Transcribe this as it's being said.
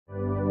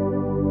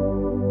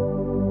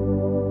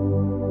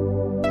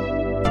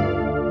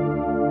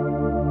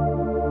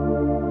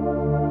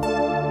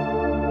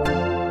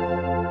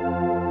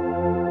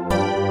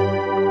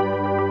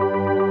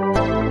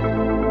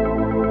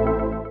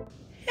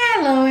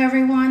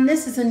everyone,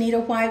 this is Anita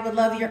White with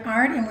Love Your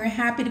Art, and we're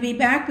happy to be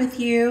back with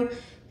you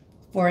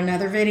for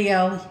another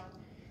video.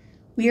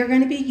 We are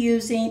going to be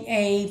using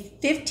a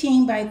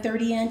 15 by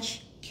 30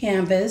 inch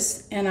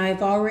canvas, and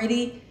I've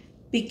already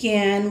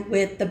began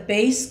with the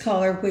base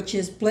color, which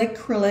is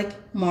Blickrylic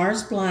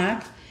Mars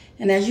Black.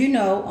 And as you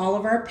know, all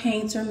of our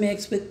paints are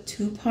mixed with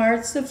 2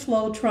 parts of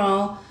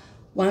Floetrol,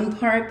 1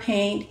 part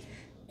paint,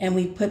 and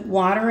we put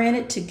water in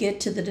it to get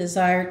to the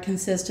desired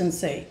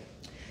consistency.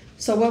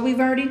 So what we've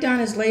already done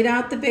is laid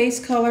out the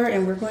base color,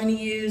 and we're going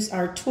to use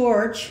our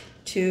torch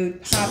to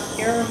pop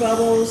air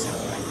bubbles,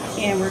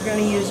 and we're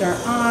going to use our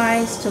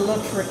eyes to look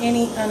for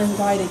any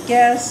uninvited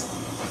guests.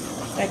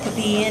 That could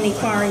be any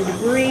foreign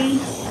debris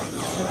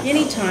of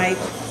any type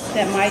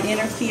that might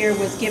interfere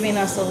with giving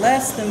us a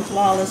less than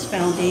flawless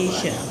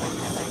foundation.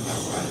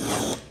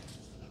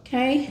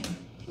 Okay,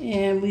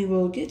 and we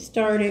will get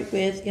started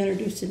with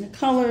introducing the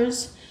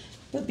colors.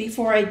 But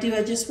before I do,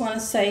 I just want to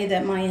say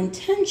that my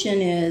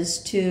intention is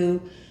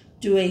to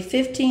do a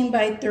 15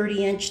 by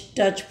 30 inch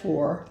Dutch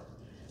pour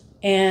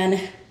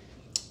and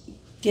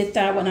get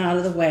that one out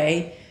of the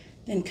way.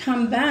 Then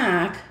come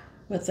back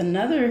with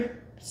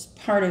another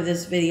part of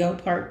this video,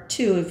 part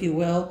 2 if you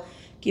will,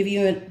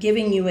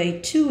 giving you a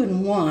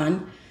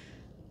 2-in-1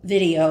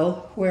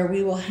 video where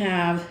we will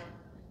have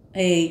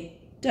a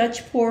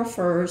Dutch pour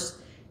first,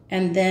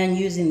 and then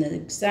using the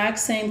exact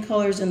same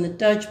colors in the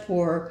Dutch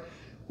pour,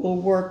 we'll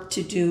work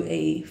to do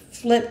a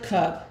flip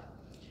cup,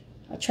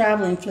 a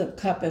traveling flip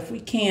cup if we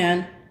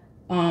can,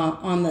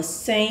 on the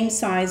same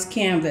size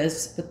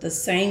canvas with the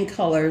same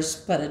colors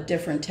but a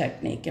different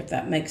technique, if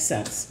that makes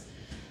sense.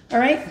 All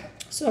right,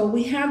 so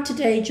we have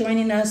today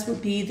joining us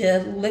would be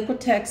the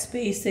Liquitex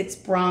Basics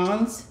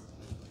Bronze,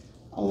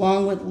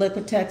 along with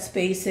Liquitex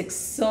Basics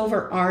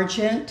Silver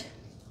Argent,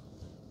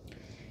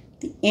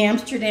 the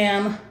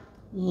Amsterdam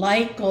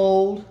Light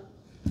Gold,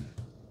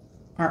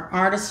 our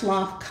Artist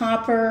Loft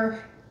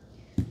Copper,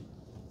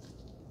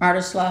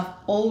 Artist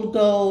Loft Old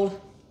Gold,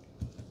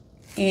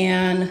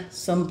 and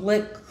some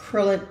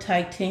Blickrylic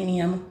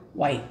Titanium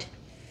White.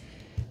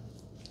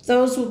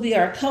 Those will be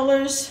our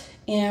colors,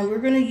 and we're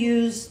going to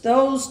use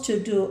those to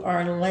do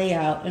our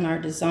layout and our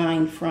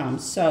design from.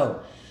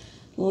 So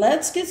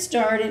let's get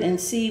started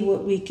and see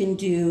what we can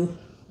do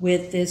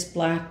with this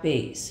black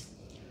base.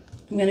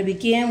 I'm going to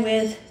begin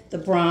with the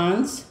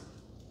bronze,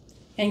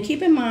 and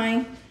keep in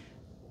mind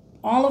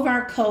all of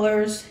our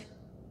colors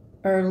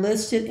are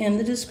listed in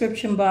the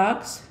description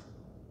box.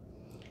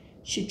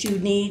 Should you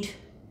need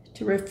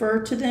to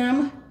refer to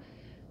them,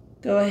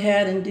 go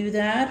ahead and do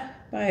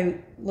that by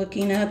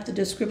looking at the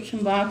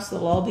description box.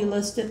 They'll all be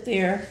listed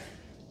there.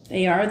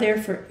 They are there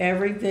for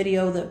every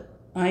video that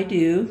I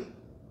do.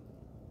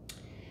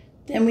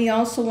 Then we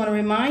also want to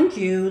remind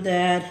you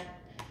that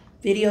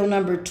video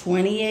number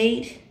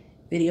 28,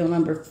 video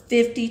number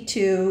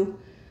 52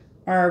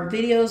 are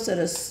videos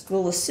that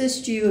will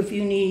assist you if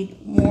you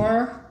need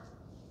more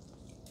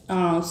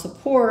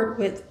support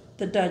with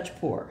the Dutch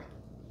pour.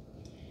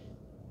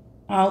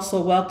 I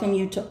also welcome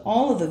you to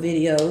all of the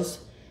videos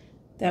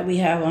that we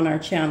have on our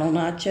channel,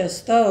 not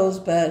just those,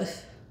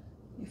 but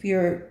if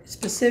you're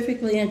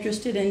specifically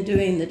interested in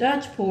doing the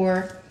Dutch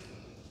pour,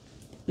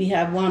 we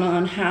have one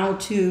on how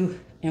to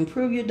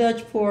improve your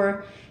Dutch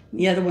pour, and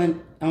the other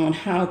one on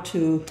how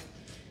to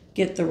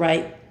get the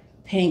right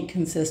paint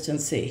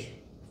consistency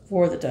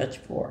for the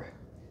Dutch pour.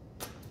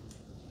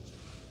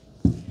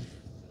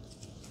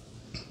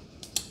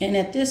 And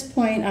at this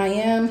point, I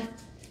am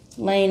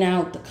laying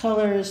out the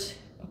colors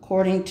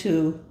according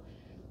to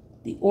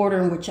the order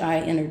in which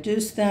I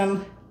introduced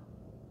them.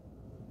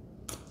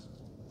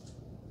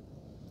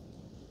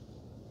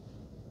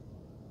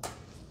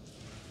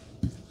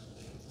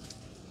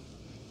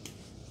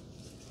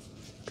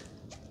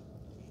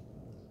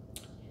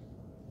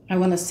 I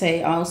want to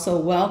say also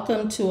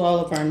welcome to all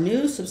of our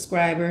new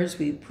subscribers.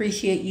 We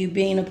appreciate you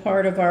being a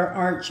part of our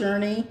art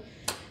journey,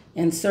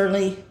 and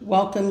certainly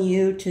welcome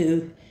you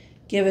to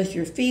give us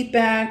your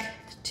feedback,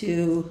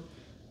 to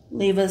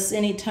leave us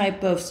any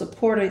type of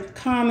supportive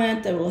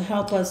comment that will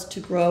help us to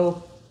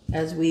grow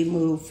as we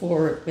move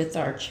forward with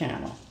our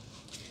channel.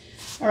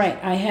 All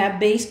right, I have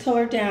base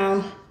color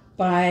down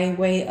by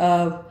way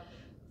of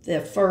the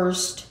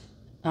first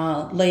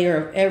layer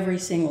of every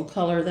single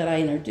color that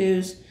I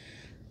introduced.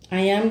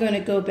 I am going to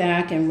go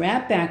back and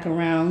wrap back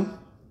around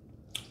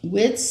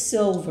with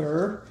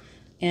silver,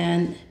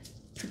 and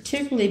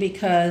particularly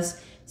because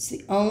it's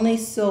the only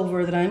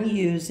silver that I'm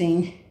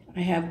using.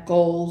 I have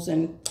golds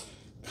and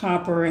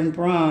copper and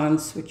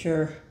bronze, which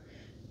are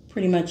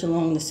pretty much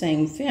along the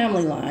same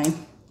family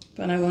line,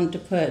 but I wanted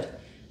to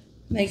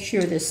make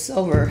sure this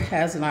silver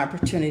has an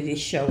opportunity to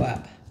show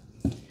up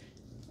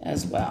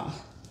as well.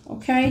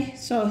 Okay,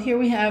 so here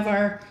we have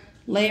our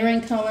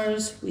layering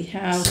colors. We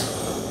have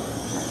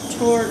our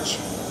torch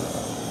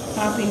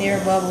popping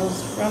air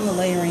bubbles from the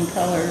layering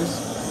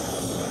colors.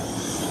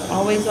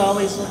 Always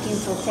looking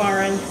for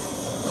foreign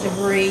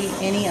debris,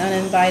 any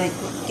uninvited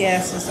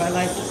guests, as I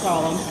like to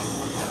call them.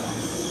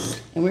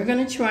 And we're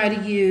going to try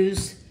to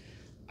use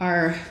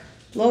our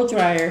blow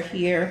dryer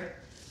here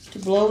to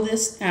blow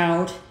this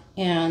out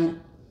and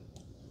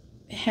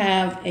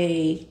have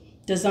a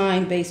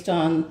design based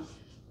on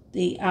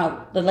the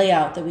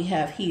layout that we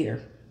have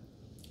here.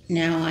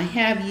 Now I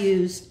have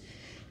used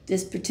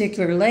this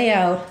particular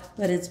layout,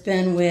 but it's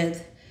been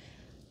with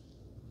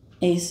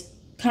a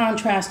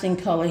contrasting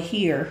color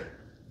here,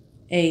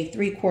 a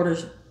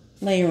 3/4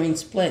 layering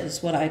split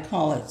is what I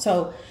call it.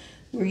 So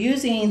we're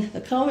using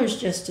the colors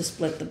just to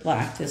split the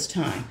black this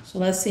time. So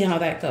let's see how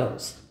that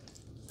goes.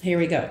 Here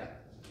we go.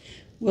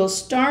 We'll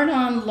start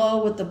on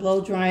low with the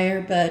blow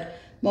dryer, but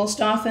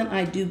most often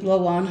I do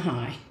blow on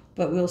high,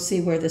 but we'll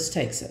see where this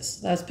takes us.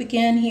 Let's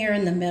begin here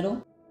in the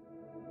middle.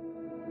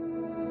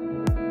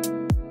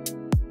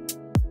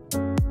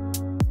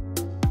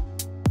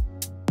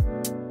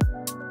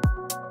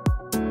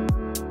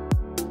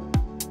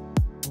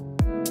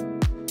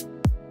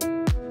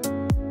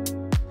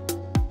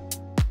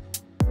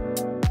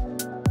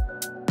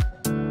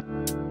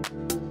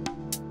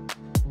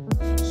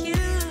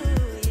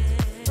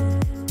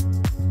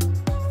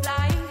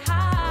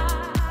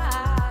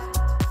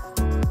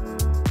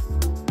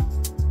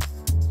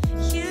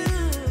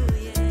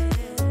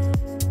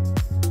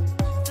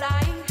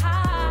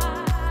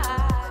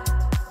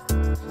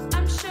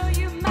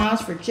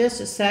 Pause for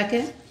just a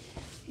second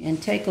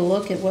and take a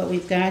look at what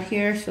we've got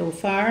here so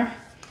far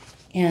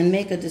and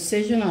make a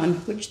decision on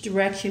which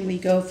direction we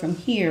go from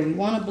here. We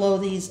want to blow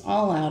these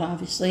all out,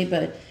 obviously,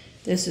 but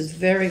this is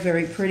very,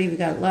 very pretty. We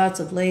got lots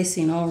of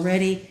lacing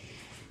already,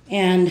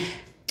 and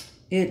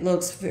it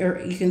looks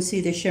very, you can see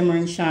the shimmer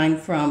and shine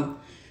from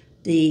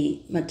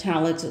the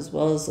metallics as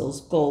well as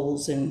those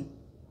golds and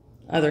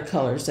other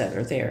colors that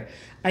are there.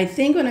 I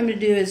think what I'm going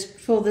to do is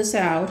pull this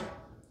out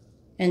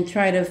and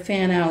try to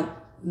fan out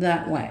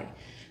that way.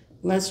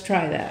 Let's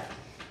try that.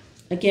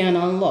 Again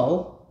on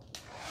low.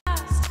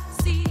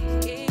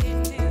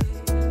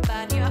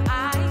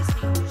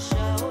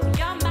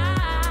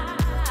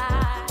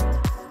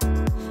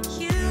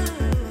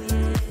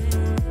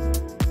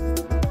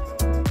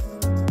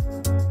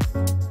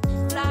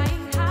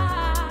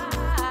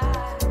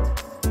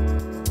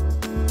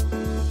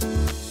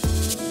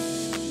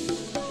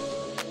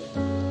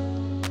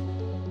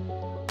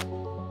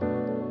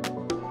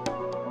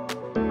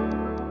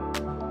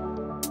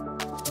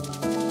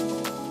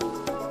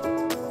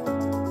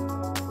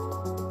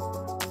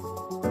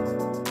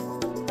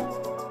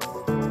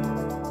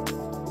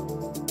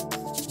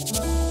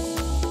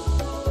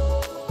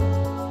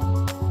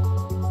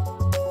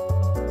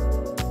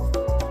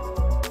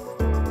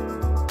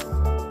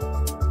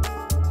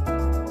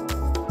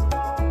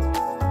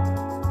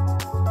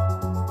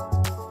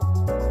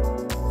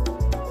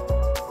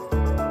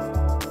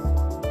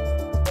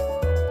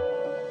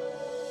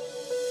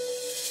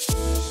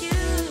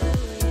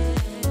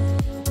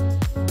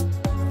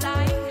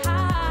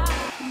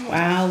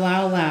 Wow,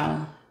 wow,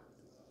 wow.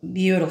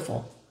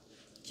 Beautiful.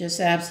 Just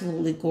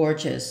absolutely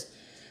gorgeous.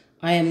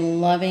 I am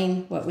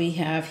loving what we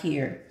have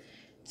here.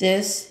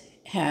 This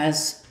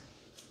has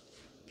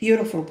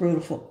beautiful,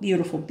 beautiful,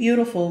 beautiful,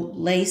 beautiful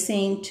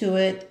lacing to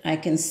it. I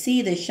can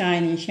see the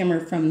shine and shimmer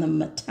from the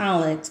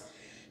metallics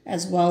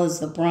as well as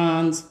the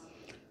bronze.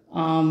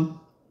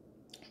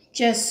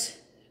 Just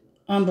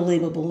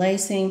unbelievable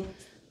lacing.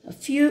 A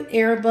few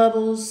air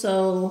bubbles,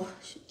 so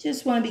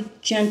just want to be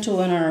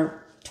gentle in our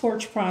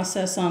torch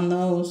process on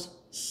those.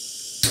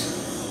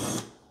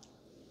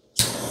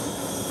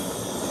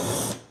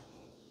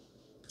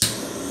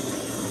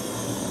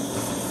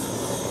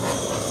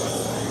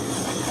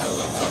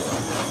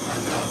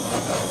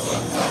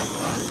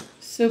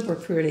 Super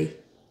pretty.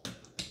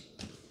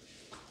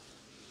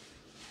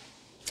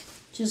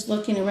 Just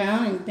looking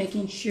around and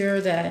making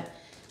sure that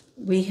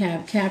we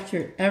have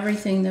captured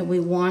everything that we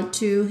want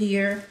to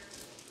here.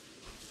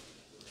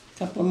 A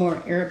couple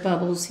more air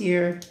bubbles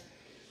here.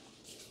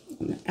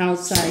 On the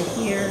outside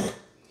here,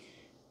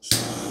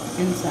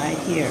 inside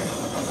here.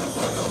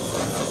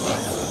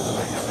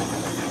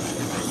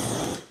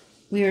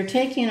 We are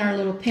taking our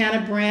little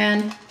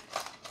Panabrand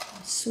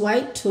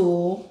swipe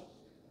tool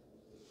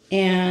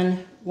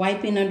and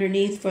wiping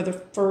underneath for the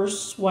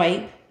first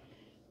swipe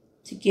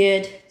to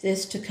get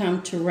this to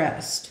come to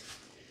rest.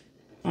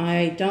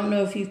 I don't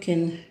know if you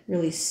can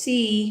really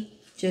see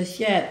just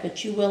yet,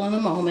 but you will in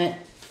a moment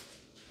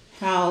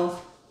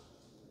how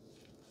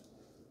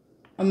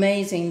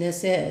amazing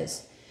this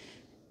is.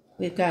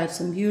 We've got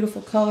some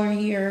beautiful color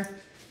here.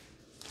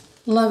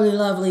 Lovely,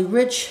 lovely,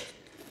 rich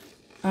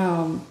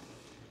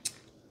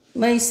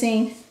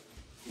lacing.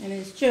 And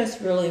it's just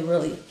really,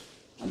 really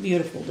a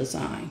beautiful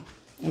design.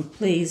 I'm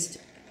pleased.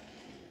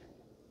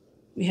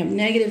 We have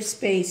negative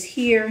space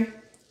here,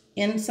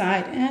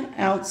 inside and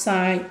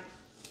outside,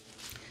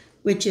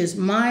 which is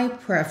my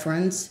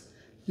preference.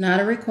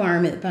 Not a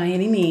requirement by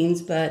any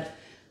means, but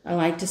I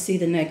like to see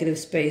the negative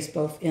space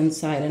both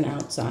inside and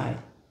outside.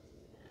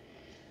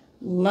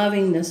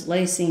 Loving this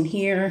lacing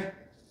here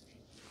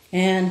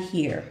and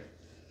here.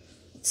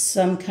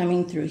 Some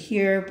coming through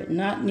here, but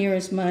not near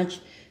as much,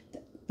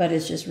 but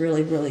it's just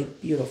really, really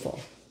beautiful.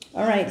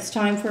 All right, it's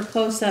time for a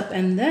close-up,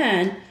 and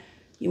then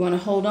you want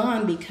to hold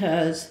on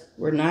because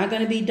we're not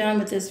going to be done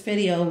with this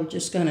video. We're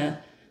just going to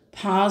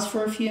pause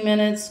for a few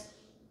minutes,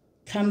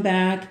 come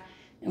back,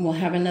 and we'll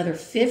have another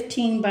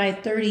 15 by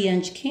 30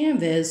 inch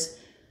canvas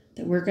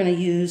that we're going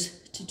to use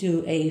to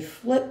do a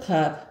flip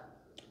cup,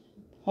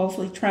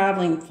 hopefully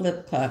traveling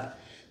flip cup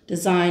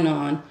design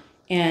on.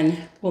 And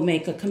we'll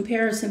make a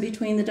comparison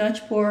between the Dutch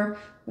pour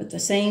with the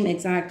same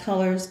exact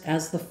colors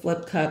as the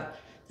flip cup,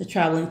 the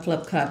traveling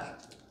flip cup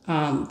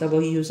that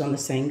we'll use on the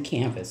same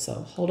canvas. So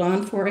hold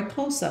on for a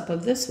close-up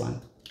of this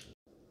one.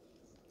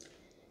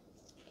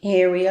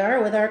 Here we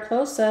are with our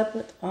close-up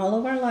with all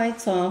of our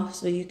lights off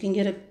so you can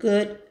get a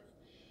good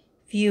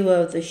view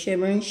of the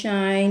shimmer and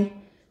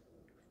shine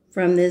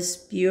from this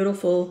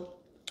beautiful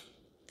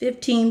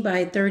 15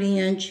 by 30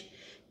 inch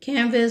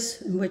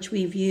canvas in which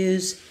we've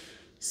used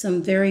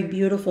some very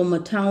beautiful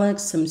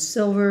metallics, some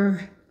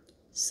silver,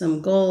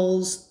 some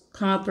golds,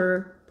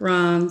 copper,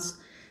 bronze,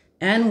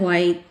 and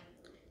white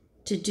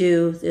to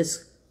do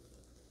this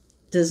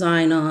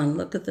design on.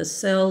 Look at the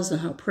cells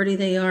and how pretty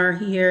they are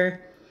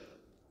here.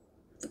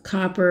 The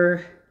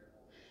copper,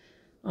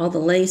 all the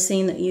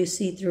lacing that you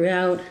see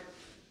throughout,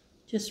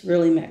 just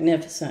really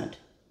magnificent.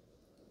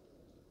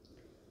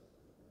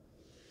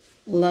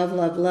 Love,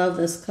 love, love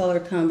this color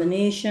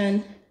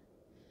combination.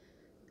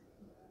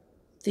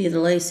 See the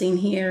lacing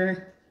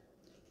here,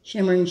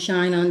 shimmer and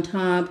shine on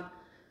top.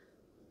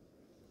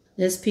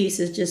 This piece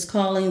is just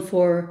calling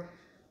for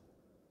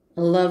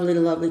a lovely,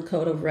 lovely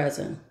coat of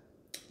resin.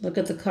 Look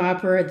at the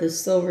copper, the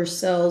silver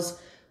cells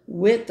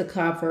with the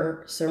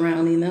copper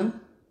surrounding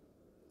them.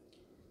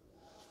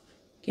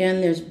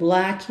 Again, there's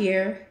black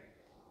here.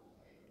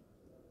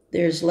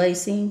 There's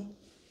lacing.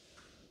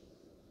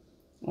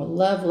 I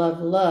love, love,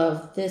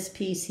 love this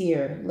piece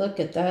here. Look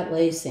at that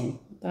lacing.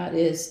 That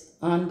is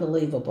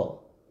unbelievable.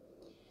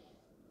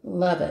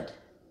 Love it.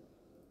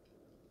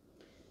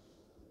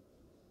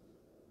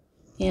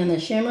 And the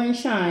shimmer and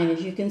shine,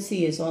 as you can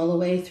see, is all the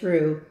way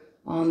through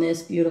on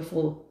this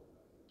beautiful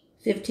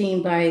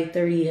 15 by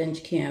 30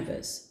 inch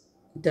canvas,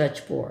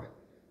 Dutch pour,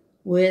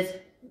 with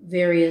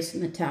various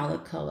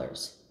metallic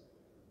colors.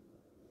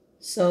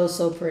 So,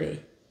 so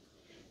pretty.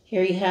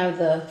 Here you have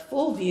the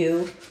full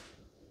view.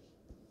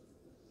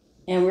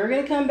 And we're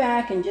going to come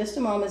back in just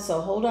a moment,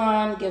 so hold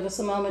on, give us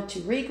a moment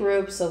to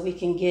regroup so we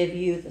can give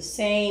you the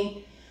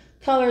same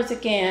colors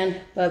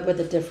again, but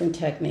with a different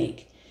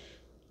technique.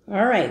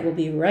 All right, we'll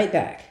be right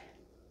back.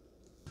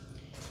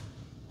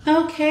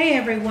 Okay,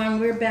 everyone,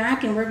 we're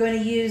back and we're going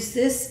to use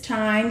this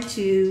time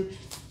to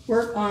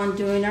work on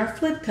doing our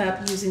flip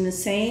cup using the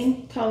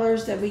same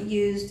colors that we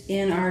used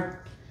in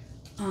our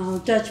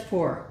Dutch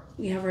pour.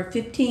 We have our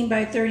 15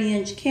 by 30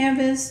 inch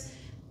canvas.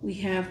 We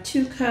have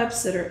 2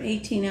 cups that are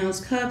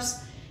 18-ounce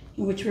cups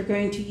in which we're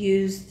going to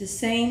use the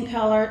same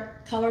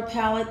color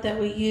palette that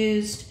we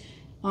used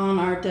on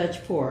our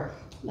Dutch pour.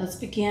 Let's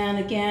begin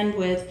again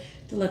with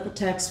the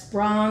Liquitex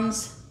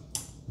Bronze,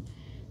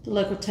 the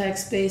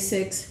Liquitex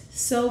Basics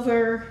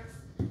Silver,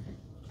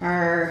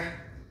 our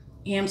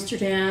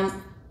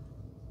Amsterdam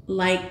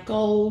Light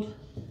Gold,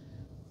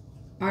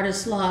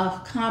 Artist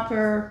Loft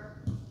Copper,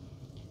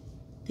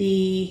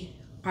 the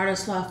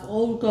Artist Loft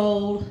Old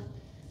Gold,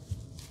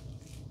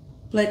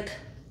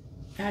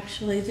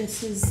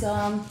 this is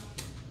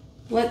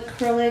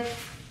Blickrylic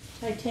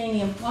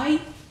Titanium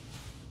White.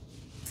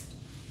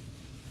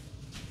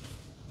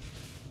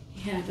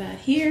 We have that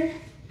here.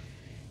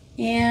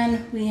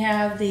 And we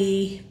have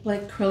the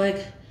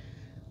Blickrylic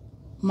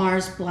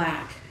Mars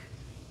Black.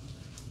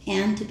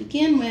 And to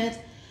begin with,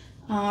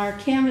 our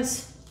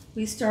canvas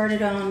we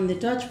started on the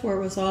Dutch pour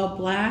was all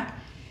black.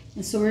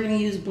 And so we're going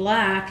to use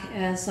black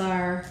as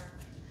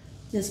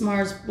this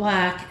Mars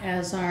Black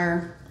as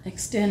our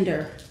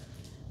extender.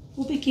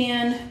 We'll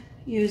begin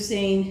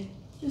using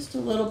just a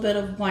little bit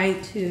of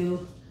white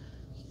to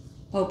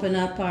open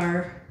up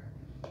our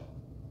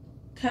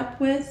cup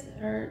with,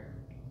 our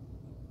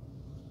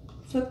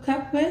flip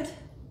cup with.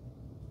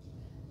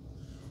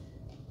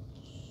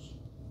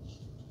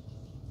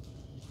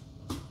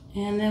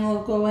 And then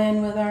we'll go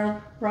in with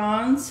our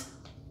bronze.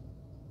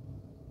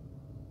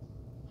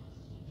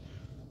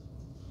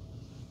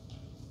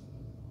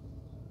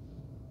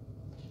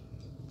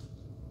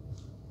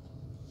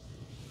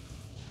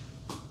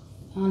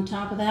 On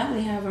top of that,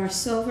 we have our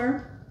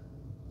silver.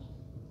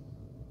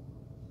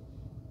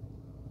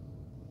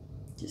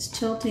 Just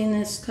tilting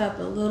this cup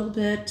a little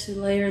bit to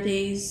layer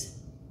these.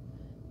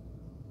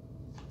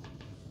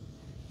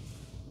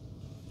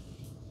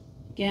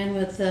 Again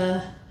with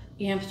the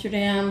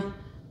Amsterdam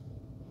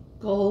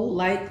gold,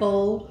 light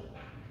gold.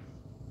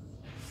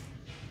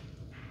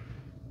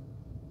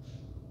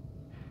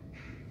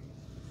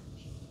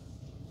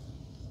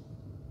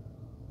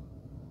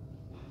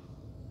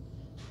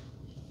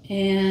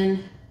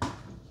 And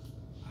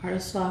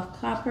Artist Loft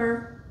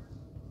Copper.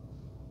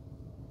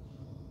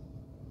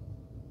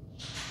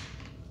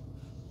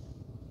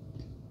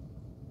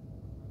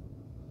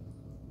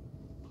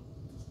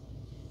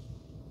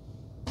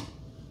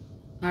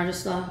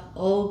 Artist Loft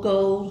Old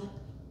Gold.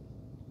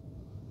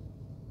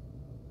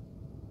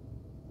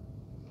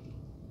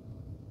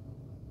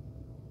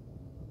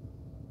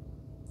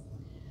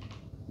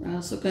 We're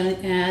also going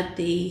to add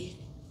the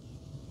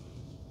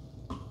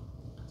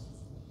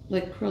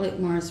Blickrylic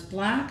Mars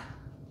Black.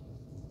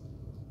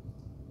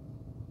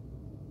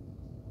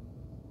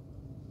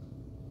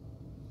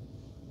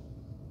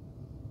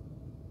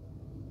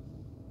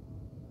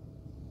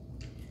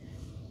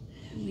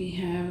 We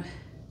have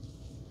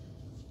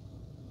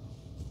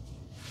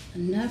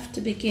enough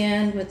to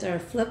begin with our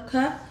flip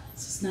cup.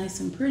 This is nice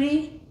and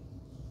pretty.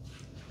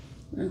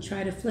 We're going to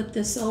try to flip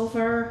this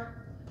over.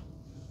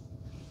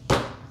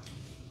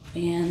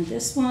 And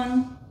this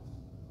one,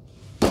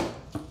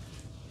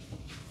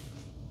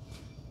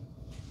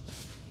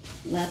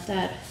 let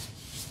that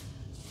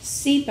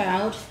seep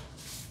out.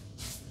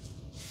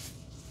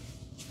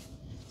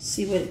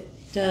 See what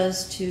it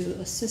does to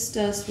assist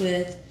us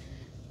with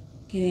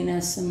getting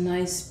us some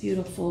nice,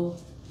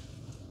 beautiful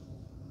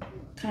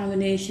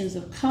combinations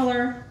of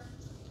color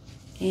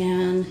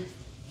and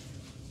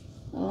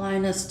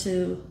allowing us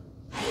to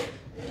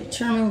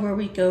determine where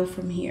we go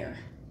from here.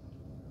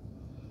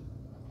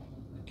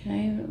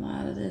 Okay, a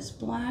lot of this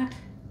black.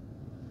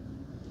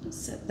 Let's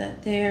set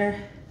that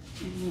there.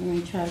 And we're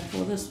going to try to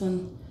pull this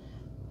one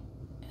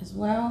as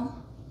well.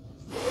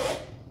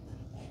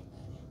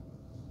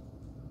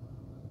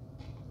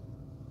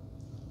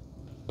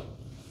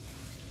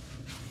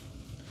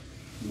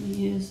 We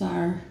use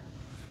our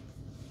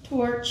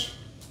torch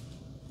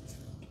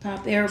to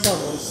pop air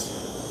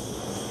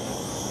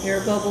bubbles.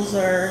 Air bubbles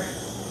are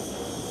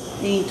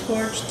being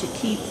torched to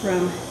keep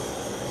from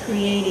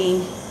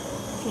creating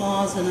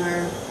flaws in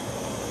our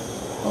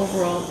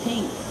overall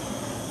paint.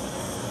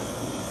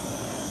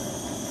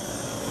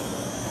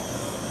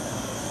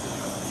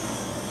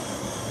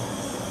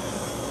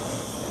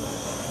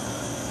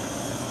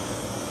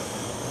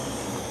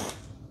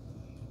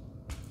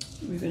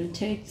 We're going to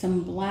take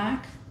some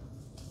black,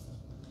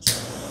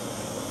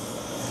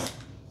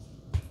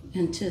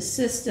 and to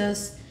assist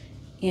us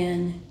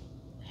in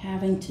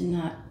having to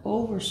not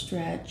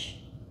overstretch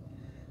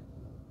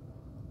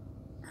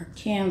our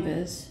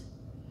canvas,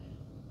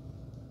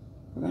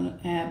 we're going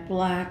to add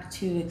black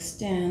to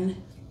assist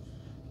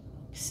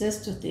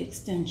with the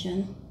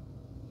extension.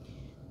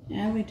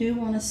 And we do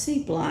want to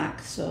see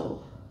black,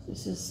 so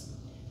this is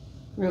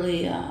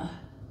really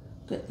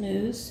good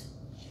news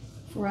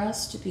for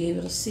us to be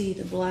able to see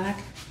the black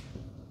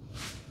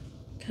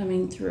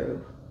coming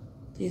through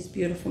these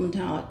beautiful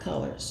metallic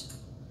colors.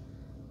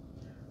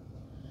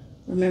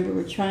 Remember,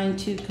 we're trying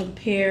to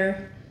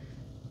compare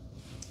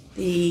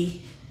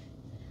the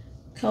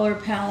color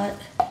palette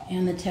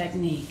and the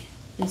technique.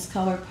 This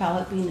color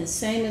palette being the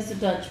same as the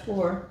Dutch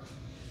pour,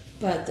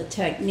 but the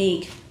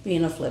technique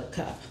being a flip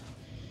cup.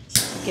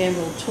 Again,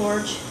 we'll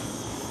torch.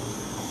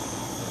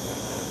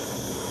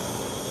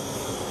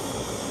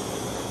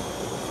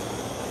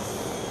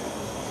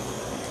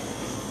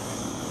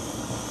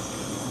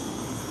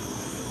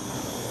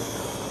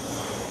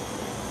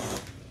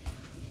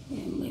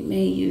 And we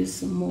may use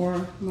some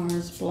more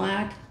Mars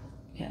Black.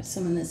 We have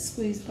some in this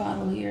squeeze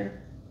bottle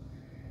here,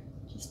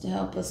 just to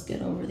help us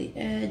get over the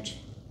edge.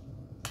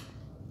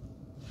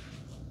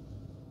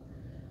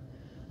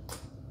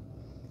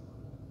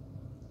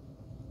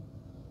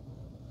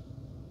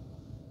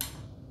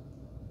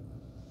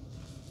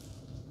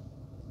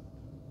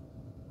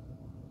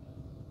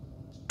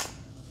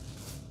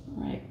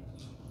 Right,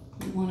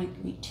 we want to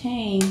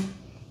retain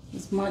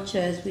as much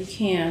as we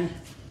can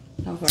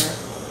of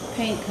our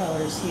paint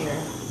colors here.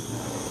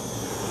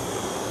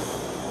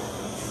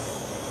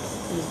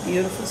 These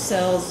beautiful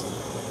cells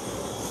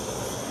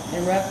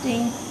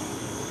erupting.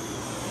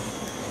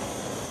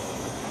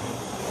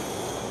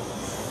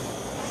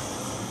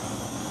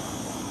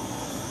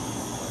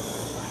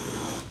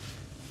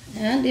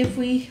 And if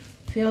we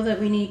feel that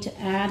we need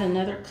to add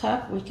another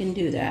cup, we can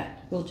do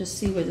that. We'll just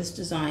see where this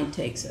design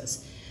takes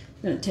us.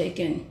 I'm going to take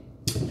in,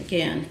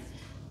 again,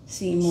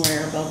 see more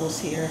air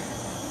bubbles here.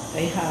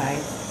 They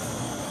hide.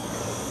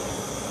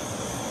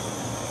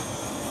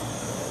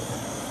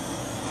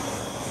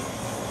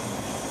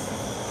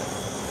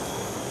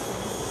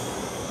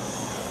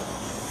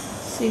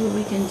 See what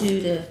we can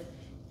do to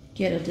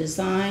get a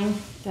design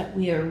that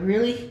we are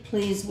really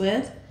pleased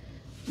with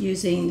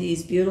using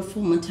these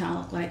beautiful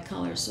metallic light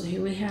colors. So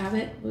here we have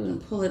it. We're going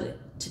to pull it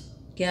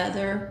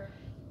together,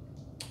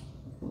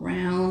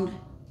 around,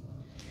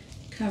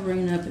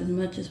 covering up as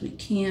much as we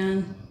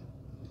can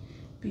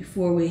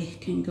before we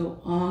can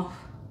go off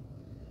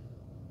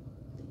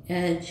the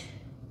edge.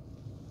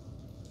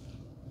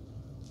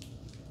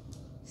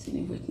 See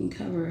if we can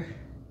cover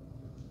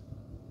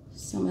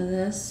some of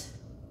this.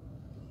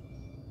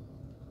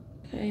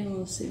 Okay,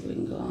 we'll see if we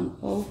can go on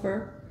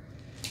over.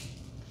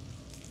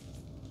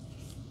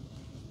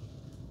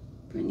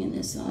 Bringing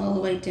this all the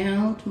way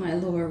down to my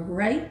lower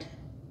right.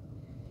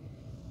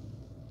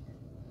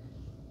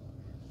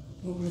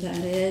 Over that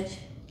edge.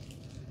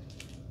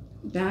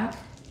 Back.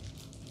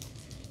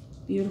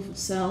 Beautiful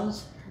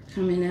cells are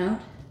coming out.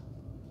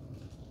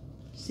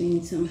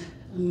 Seeing some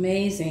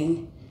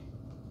amazing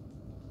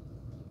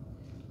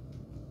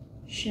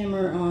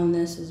shimmer on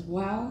this as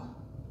well.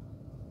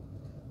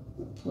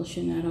 We're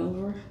pushing that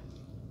over.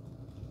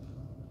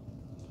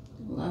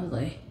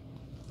 Lovely.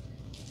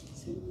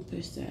 So we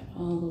push that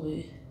all the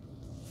way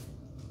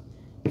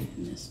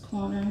in this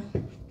corner.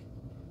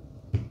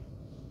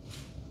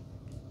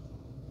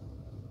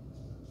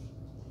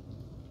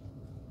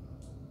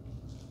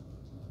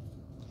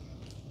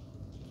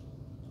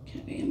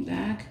 Okay, and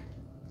back.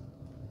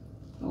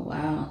 Oh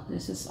wow,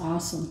 this is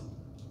awesome.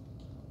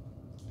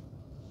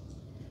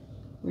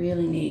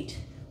 Really neat.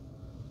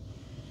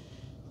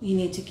 We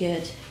need to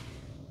get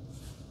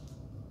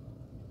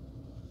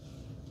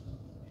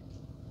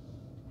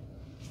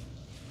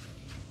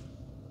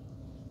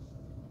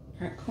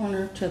our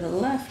corner to the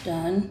left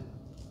done.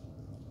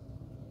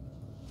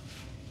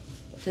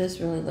 This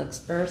really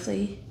looks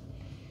earthy.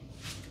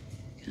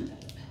 Kind of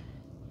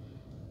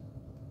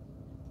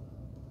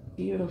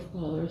beautiful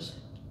colors.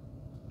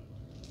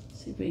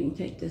 See if we can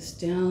take this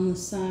down the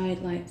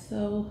side like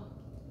so,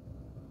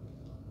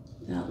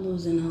 without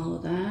losing all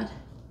of that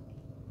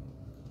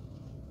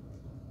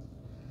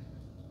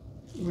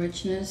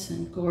richness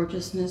and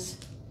gorgeousness.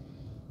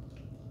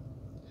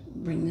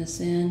 Bring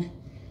this in.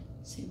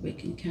 See if we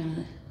can kind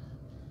of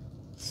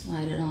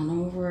slide it on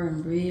over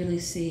and really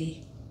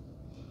see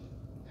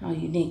how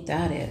unique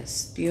that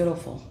is.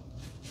 Beautiful.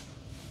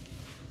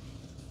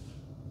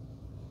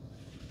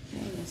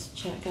 Okay, let's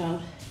check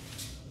out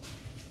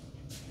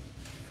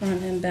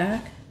front and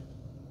back.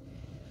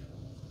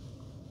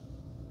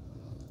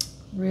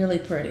 Really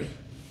pretty.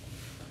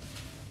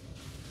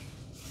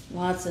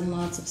 Lots and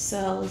lots of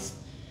cells.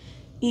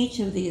 Each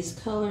of these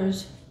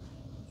colors,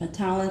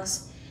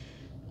 metallics,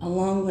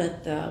 along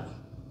with the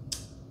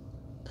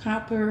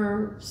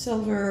copper,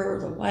 silver,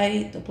 the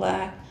white, the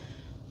black,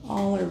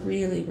 all are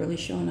really, really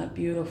showing up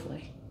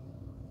beautifully.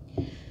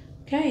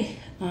 Okay,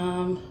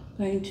 I'm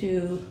going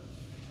to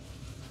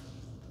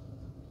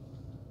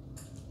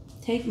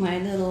take my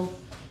little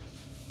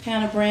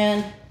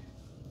Panabrand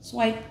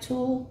swipe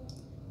tool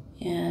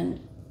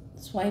and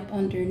swipe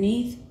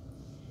underneath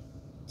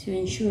to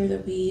ensure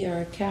that we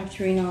are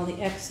capturing all the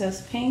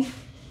excess paint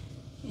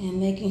and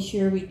making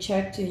sure we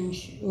check to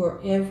ensure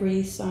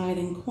every side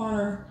and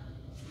corner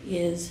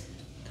is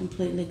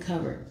completely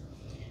covered.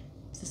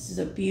 This is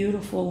a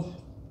beautiful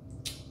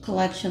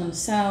collection of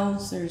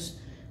cells. There's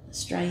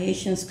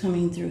striations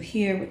coming through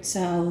here with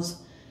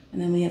cells,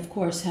 and then we of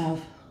course have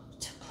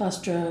a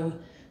cluster of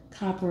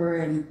copper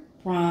and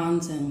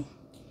bronze and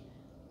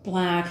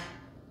black.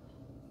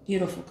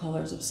 Beautiful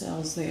colors of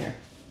cells there.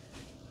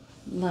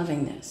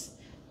 Loving this.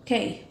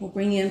 Okay, we'll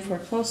bring you in for a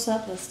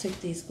close-up. Let's take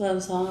these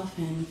gloves off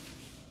and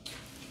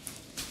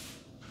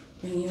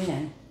bring you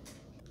in.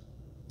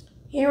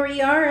 Here we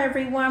are,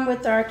 everyone,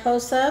 with our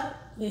close-up.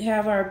 We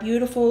have our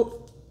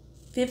beautiful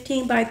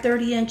 15 by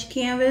 30 inch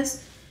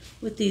canvas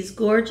with these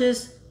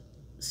gorgeous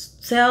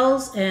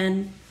cells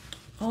and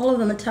all of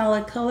the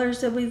metallic colors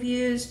that we've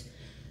used,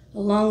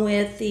 along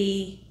with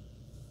the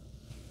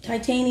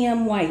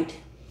titanium white.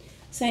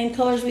 Same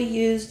colors we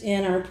used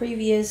in our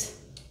previous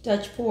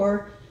Dutch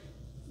pour.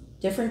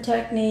 Different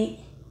technique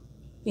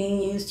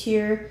being used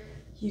here.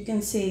 You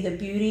can see the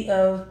beauty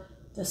of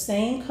the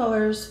same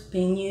colors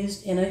being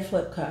used in a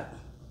flip cup.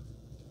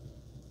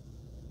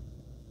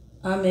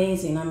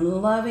 Amazing.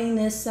 I'm loving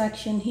this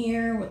section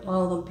here with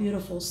all the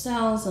beautiful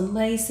cells and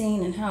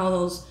lacing and how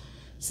those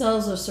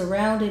cells are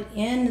surrounded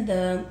in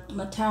the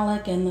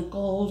metallic and the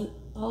gold,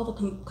 all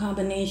the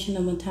combination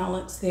of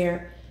metallics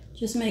there,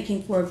 just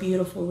making for a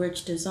beautiful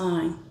rich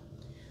design.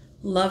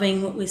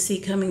 Loving what we see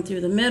coming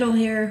through the middle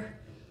here.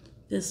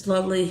 This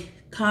lovely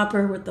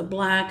copper with the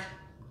black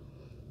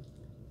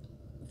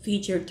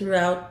featured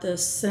throughout the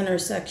center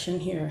section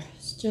here.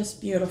 It's just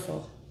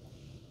beautiful.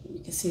 You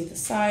can see the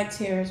sides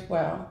here as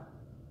well.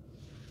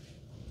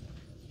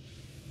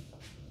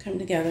 Come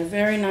together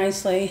very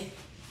nicely,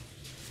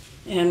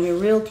 and we're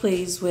real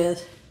pleased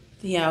with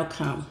the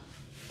outcome.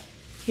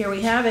 Here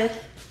we have it,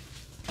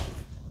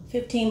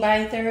 15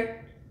 by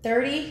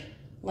 30.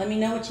 Let me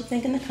know what you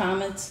think in the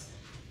comments.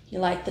 You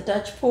like the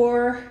Dutch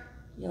pour,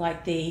 you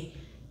like the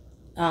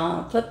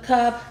flip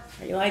cup,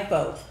 or you like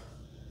both.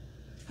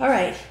 All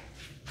right,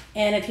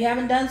 and if you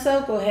haven't done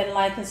so, go ahead and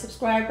like and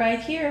subscribe right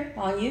here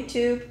on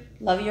YouTube.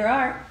 Love your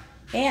art.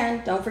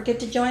 And don't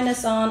forget to join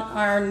us on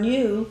our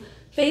new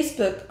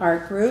Facebook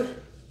art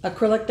group,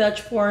 Acrylic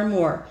Dutch Pour and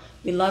More.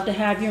 We'd love to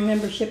have your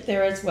membership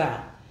there as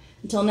well.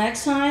 Until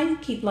next time,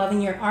 keep loving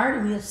your art,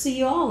 and we'll see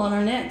you all on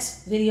our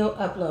next video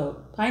upload.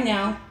 Bye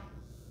now.